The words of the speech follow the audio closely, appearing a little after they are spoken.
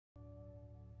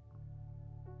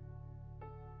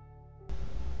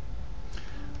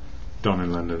Don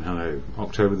in London, hello.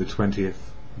 October the 20th,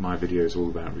 my video is all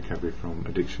about recovery from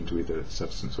addiction to either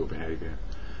substance or behaviour.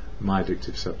 My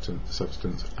addictive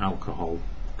substance, alcohol,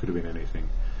 could have been anything.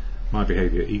 My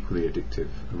behaviour equally addictive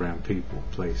around people,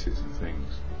 places and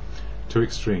things. Two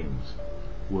extremes,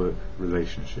 work,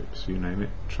 relationships, you name it,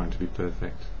 trying to be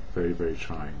perfect, very, very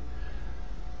trying.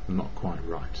 Not quite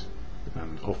right,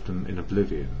 and often in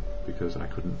oblivion because I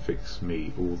couldn't fix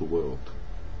me or the world,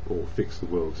 or fix the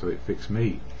world so it fixed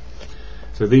me.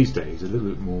 So these days a little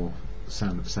bit more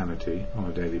sanity on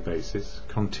a daily basis,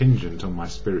 contingent on my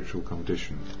spiritual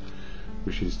condition,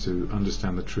 which is to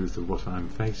understand the truth of what I'm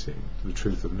facing, the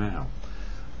truth of now,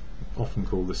 often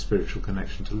called the spiritual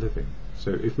connection to living.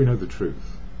 So if we know the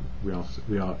truth,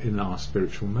 we are in our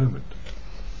spiritual moment.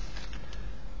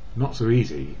 Not so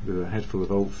easy with a head full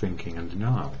of old thinking and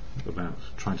denial about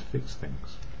trying to fix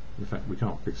things. In fact, we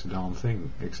can't fix a darn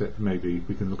thing, except maybe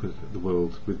we can look at the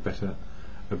world with a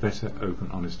better, open,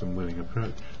 honest and willing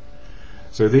approach.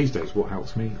 So these days what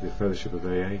helps me, the fellowship of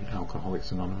AA,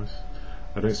 Alcoholics Anonymous.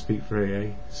 I don't speak for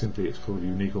AA, simply it's full of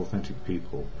unique, authentic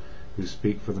people who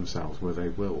speak for themselves where they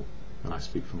will, and I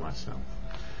speak for myself.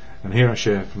 And here I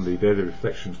share from the Daily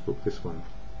Reflections book, this one,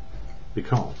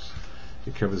 because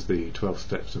it covers the 12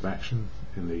 steps of action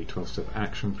in the 12-step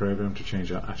action program to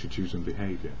change our attitudes and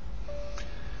behaviour.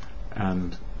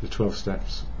 And the 12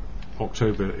 steps,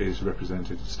 October is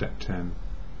represented step 10,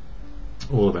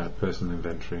 all about personal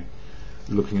inventory,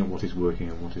 looking at what is working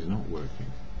and what is not working.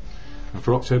 And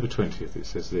for October 20th it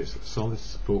says this: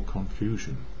 SOLACE for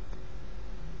confusion.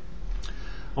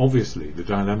 Obviously the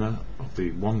dilemma of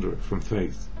the wanderer from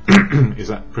faith is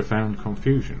that profound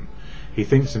confusion. He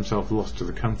thinks himself lost to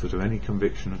the comfort of any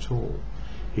conviction at all.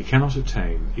 He cannot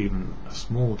attain even a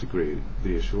small degree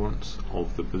the assurance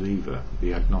of the believer,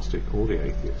 the agnostic or the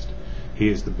atheist. He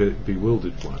is the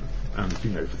bewildered one, and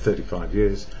for 35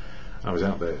 years I was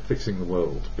out there fixing the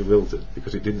world, bewildered,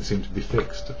 because it didn't seem to be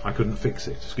fixed. I couldn't fix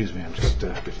it. Excuse me, I'm just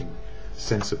getting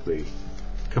sensibly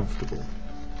comfortable.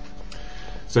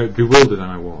 So bewildered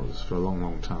I was for a long,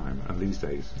 long time, and these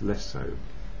days less so.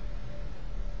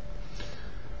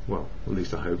 Well, at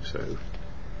least I hope so.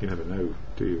 You never know,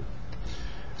 do you?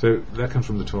 So that comes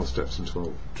from the 12 steps and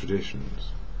 12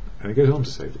 traditions. And it goes on to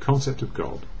say the concept of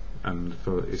God, and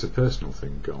it's a personal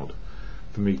thing, God.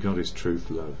 For me, God is truth,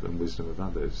 love and wisdom of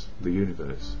others, the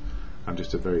universe. I'm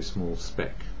just a very small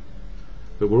speck.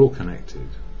 But we're all connected,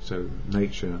 so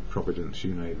nature, providence,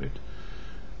 you name it.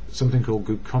 Something called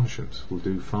good conscience will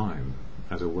do fine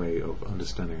as a way of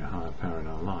understanding a higher power in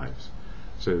our lives.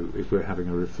 So if we're having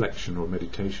a reflection or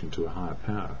meditation to a higher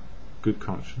power, good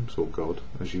conscience, or God,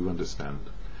 as you understand,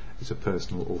 is a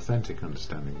personal, authentic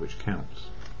understanding which counts.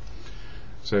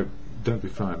 So don't be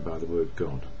frightened by the word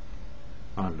God.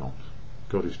 I'm not.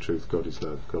 God is truth, God is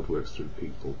love, God works through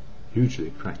people.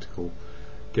 Hugely practical,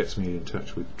 gets me in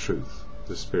touch with truth,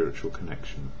 the spiritual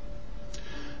connection.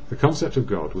 The concept of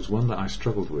God was one that I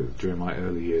struggled with during my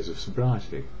early years of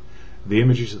sobriety. The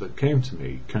images that came to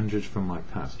me, conjured from my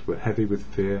past, were heavy with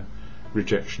fear,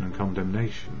 rejection and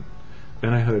condemnation.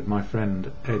 Then I heard my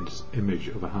friend Ed's image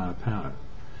of a higher power.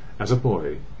 As a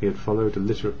boy, he had followed a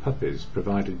litter of puppies,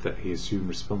 provided that he assumed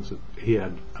responsibility.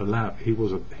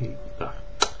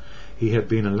 He had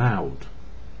been allowed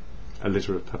a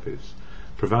litter of puppies,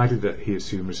 provided that he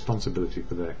assumed responsibility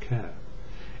for their care.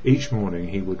 Each morning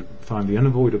he would find the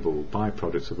unavoidable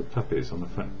byproducts of the puppies on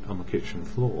the kitchen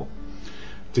floor.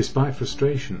 Despite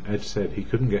frustration, Ed said he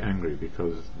couldn't get angry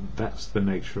because that's the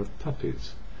nature of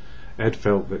puppies. Ed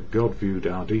felt that God viewed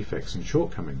our defects and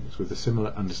shortcomings with a similar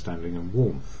understanding and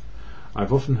warmth.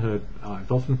 I've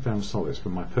often found solace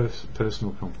from my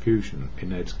personal confusion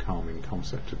in Ed's calming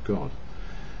concept of God.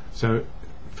 So,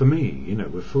 for me,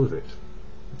 we're full of it,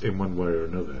 in one way or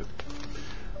another.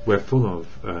 We're full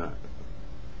of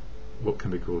what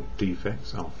can be called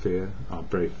defects, our fear, our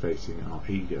brave facing, our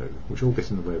ego, which all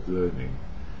get in the way of learning.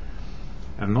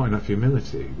 And not enough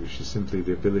humility, which is simply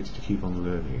the ability to keep on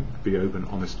learning, be open,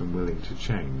 honest and willing to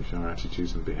change our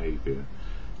attitudes and behaviour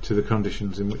to the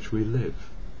conditions in which we live.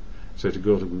 So to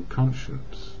God a good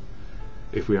conscience,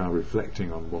 if we are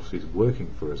reflecting on what is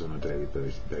working for us on a daily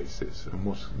basis and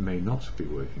what may not be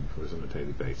working for us on a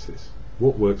daily basis.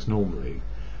 What works normally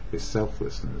is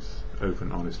selflessness,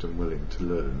 open, honest and willing to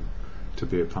learn, to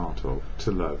be a part of,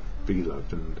 to love, be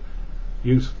loved and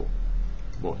useful.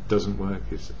 What doesn't work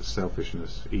is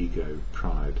selfishness, ego,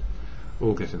 pride,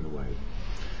 all get in the way.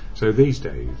 So these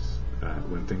days,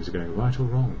 when things are going right or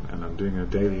wrong, and I'm doing a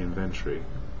daily inventory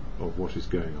of what is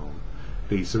going on,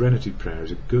 the Serenity Prayer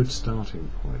is a good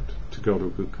starting point to God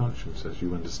of good conscience, as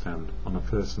you understand, on a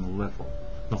personal level.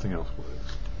 Nothing else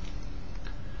works.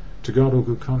 To God, all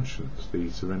good conscience,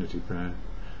 the serenity prayer.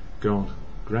 God,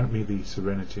 grant me the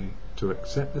serenity to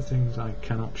accept the things I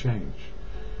cannot change,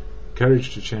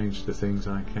 courage to change the things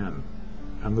I can,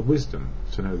 and the wisdom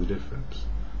to know the difference.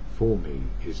 For me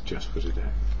is just for today.